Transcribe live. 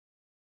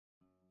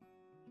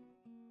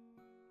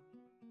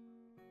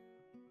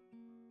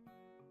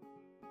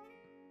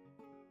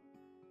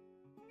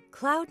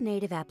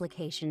Cloud-native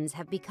applications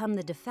have become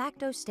the de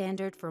facto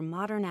standard for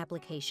modern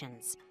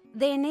applications.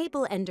 They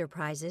enable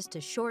enterprises to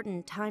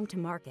shorten time to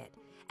market,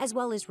 as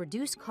well as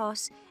reduce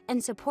costs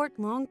and support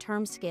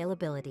long-term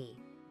scalability.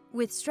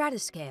 With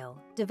Stratoscale,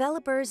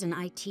 developers and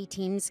IT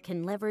teams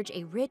can leverage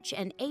a rich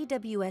and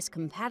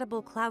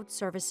AWS-compatible cloud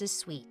services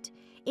suite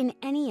in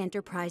any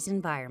enterprise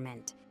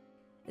environment.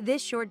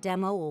 This short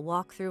demo will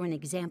walk through an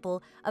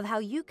example of how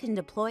you can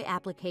deploy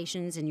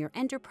applications in your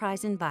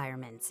enterprise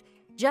environments,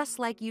 just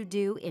like you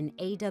do in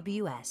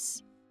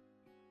AWS.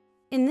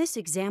 In this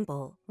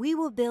example, we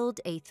will build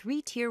a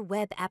 3-tier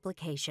web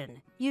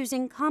application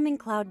using common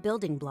cloud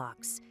building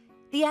blocks.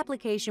 The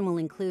application will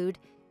include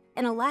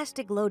an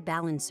elastic load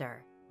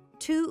balancer,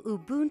 2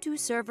 Ubuntu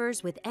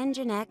servers with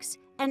Nginx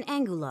and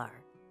Angular,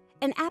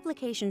 an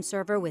application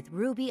server with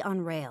Ruby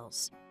on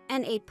Rails,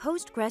 and a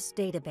Postgres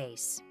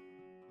database.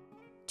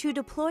 To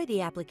deploy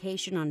the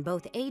application on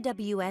both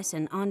AWS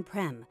and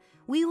on-prem,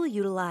 we will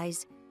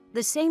utilize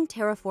the same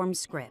Terraform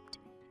script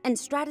and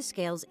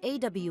Stratoscale's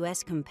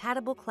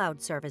AWS-compatible cloud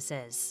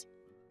services.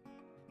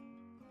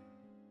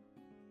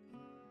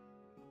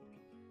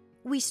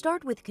 We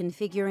start with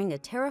configuring a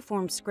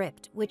Terraform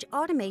script which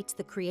automates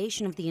the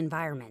creation of the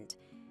environment.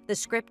 The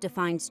script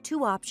defines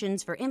 2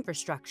 options for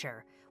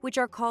infrastructure, which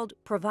are called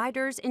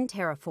providers in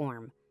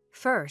Terraform.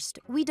 First,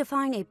 we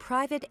define a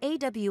private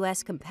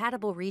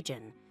AWS-compatible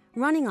region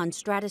running on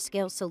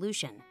Stratoscale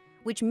solution,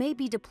 which may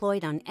be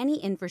deployed on any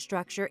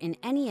infrastructure in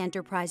any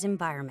enterprise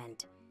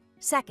environment.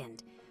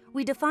 Second,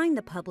 we define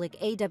the public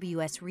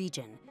AWS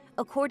region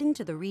according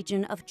to the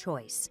region of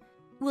choice.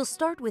 We'll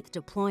start with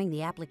deploying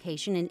the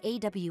application in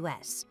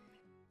AWS.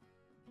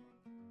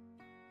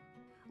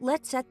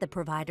 Let's set the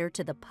provider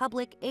to the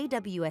public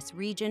AWS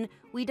region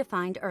we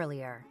defined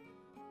earlier.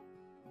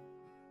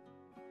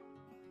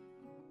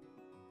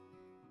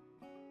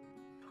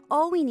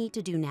 All we need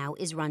to do now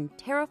is run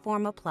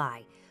Terraform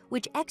apply,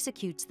 which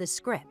executes the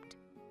script.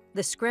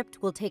 The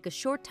script will take a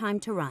short time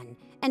to run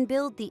and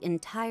build the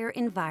entire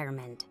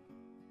environment.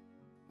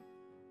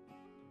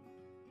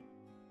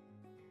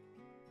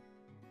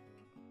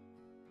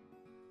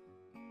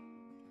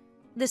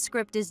 The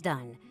script is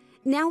done.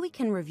 Now we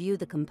can review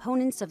the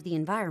components of the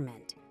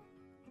environment.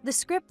 The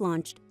script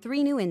launched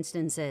 3 new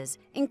instances,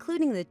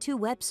 including the 2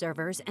 web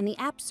servers and the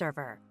app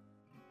server.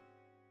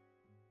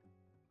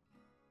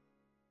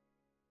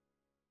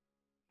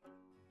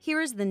 Here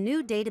is the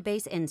new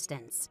database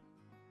instance.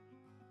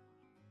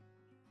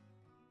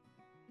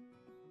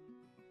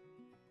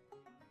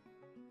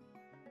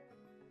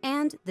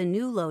 And the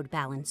new load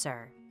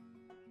balancer.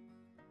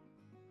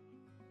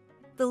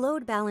 The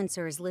load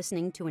balancer is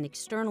listening to an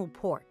external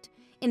port,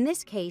 in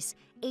this case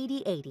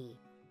 8080.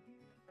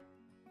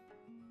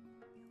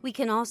 We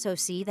can also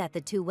see that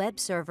the 2 web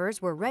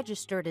servers were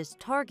registered as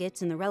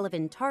targets in the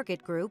relevant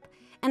target group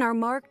and are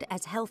marked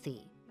as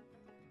healthy.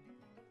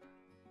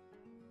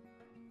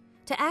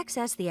 To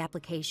access the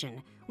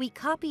application, we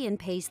copy and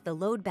paste the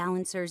load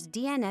balancer's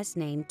DNS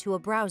name to a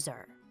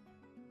browser.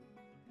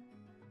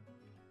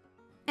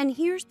 And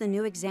here's the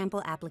new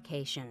example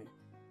application.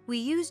 We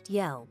used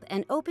ELB,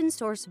 an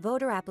open-source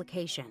voter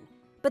application,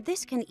 but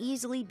this can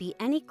easily be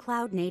any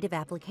cloud-native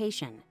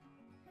application.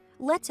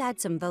 Let's add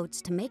some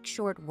votes to make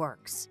sure it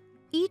works.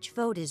 Each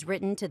vote is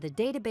written to the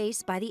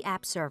database by the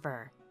app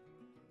server.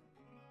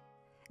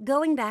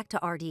 Going back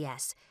to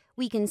RDS,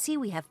 we can see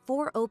we have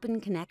 4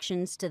 open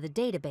connections to the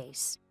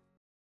database.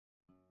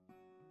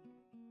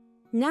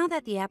 Now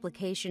that the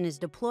application is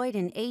deployed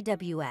in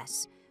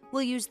AWS,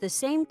 we'll use the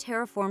same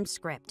Terraform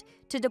script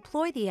to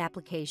deploy the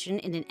application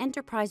in an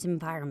enterprise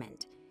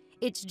environment.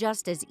 It's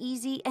just as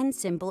easy and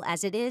simple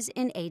as it is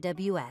in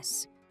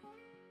AWS.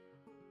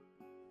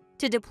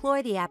 To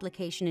deploy the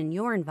application in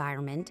your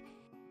environment,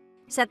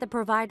 set the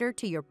provider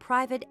to your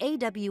private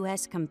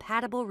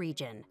AWS-compatible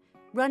region,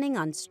 running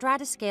on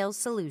Stratoscale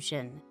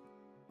solution.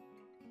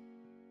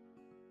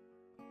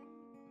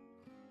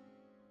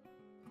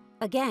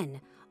 Again,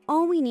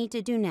 all we need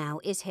to do now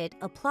is hit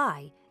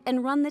Apply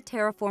and run the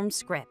Terraform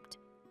script.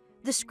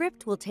 The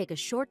script will take a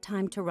short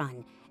time to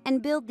run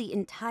and build the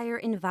entire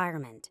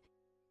environment.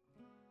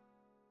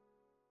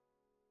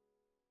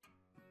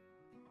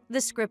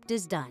 The script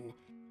is done.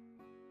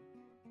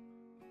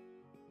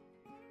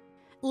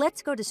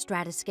 Let's go to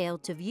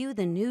Stratoscale to view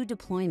the new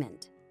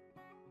deployment.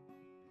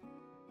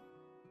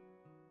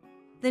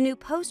 The new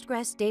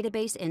Postgres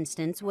database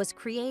instance was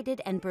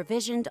created and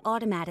provisioned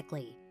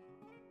automatically.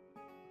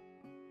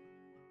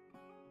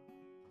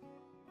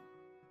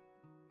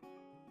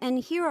 And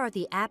here are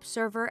the app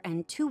server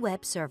and 2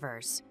 web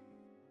servers.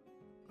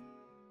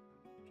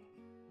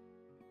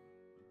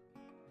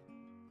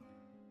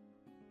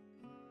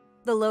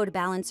 The load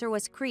balancer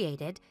was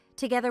created,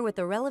 together with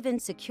the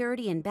relevant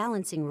security and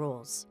balancing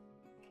rules.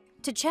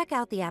 To check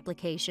out the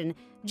application,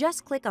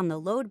 just click on the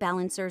load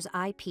balancer's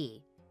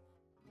IP.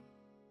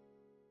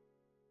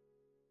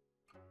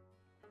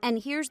 And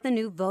here's the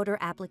new voter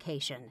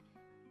application.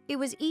 It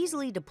was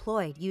easily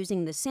deployed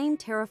using the same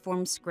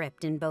Terraform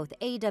script in both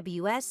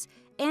AWS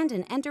and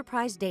an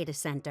enterprise data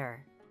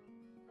center.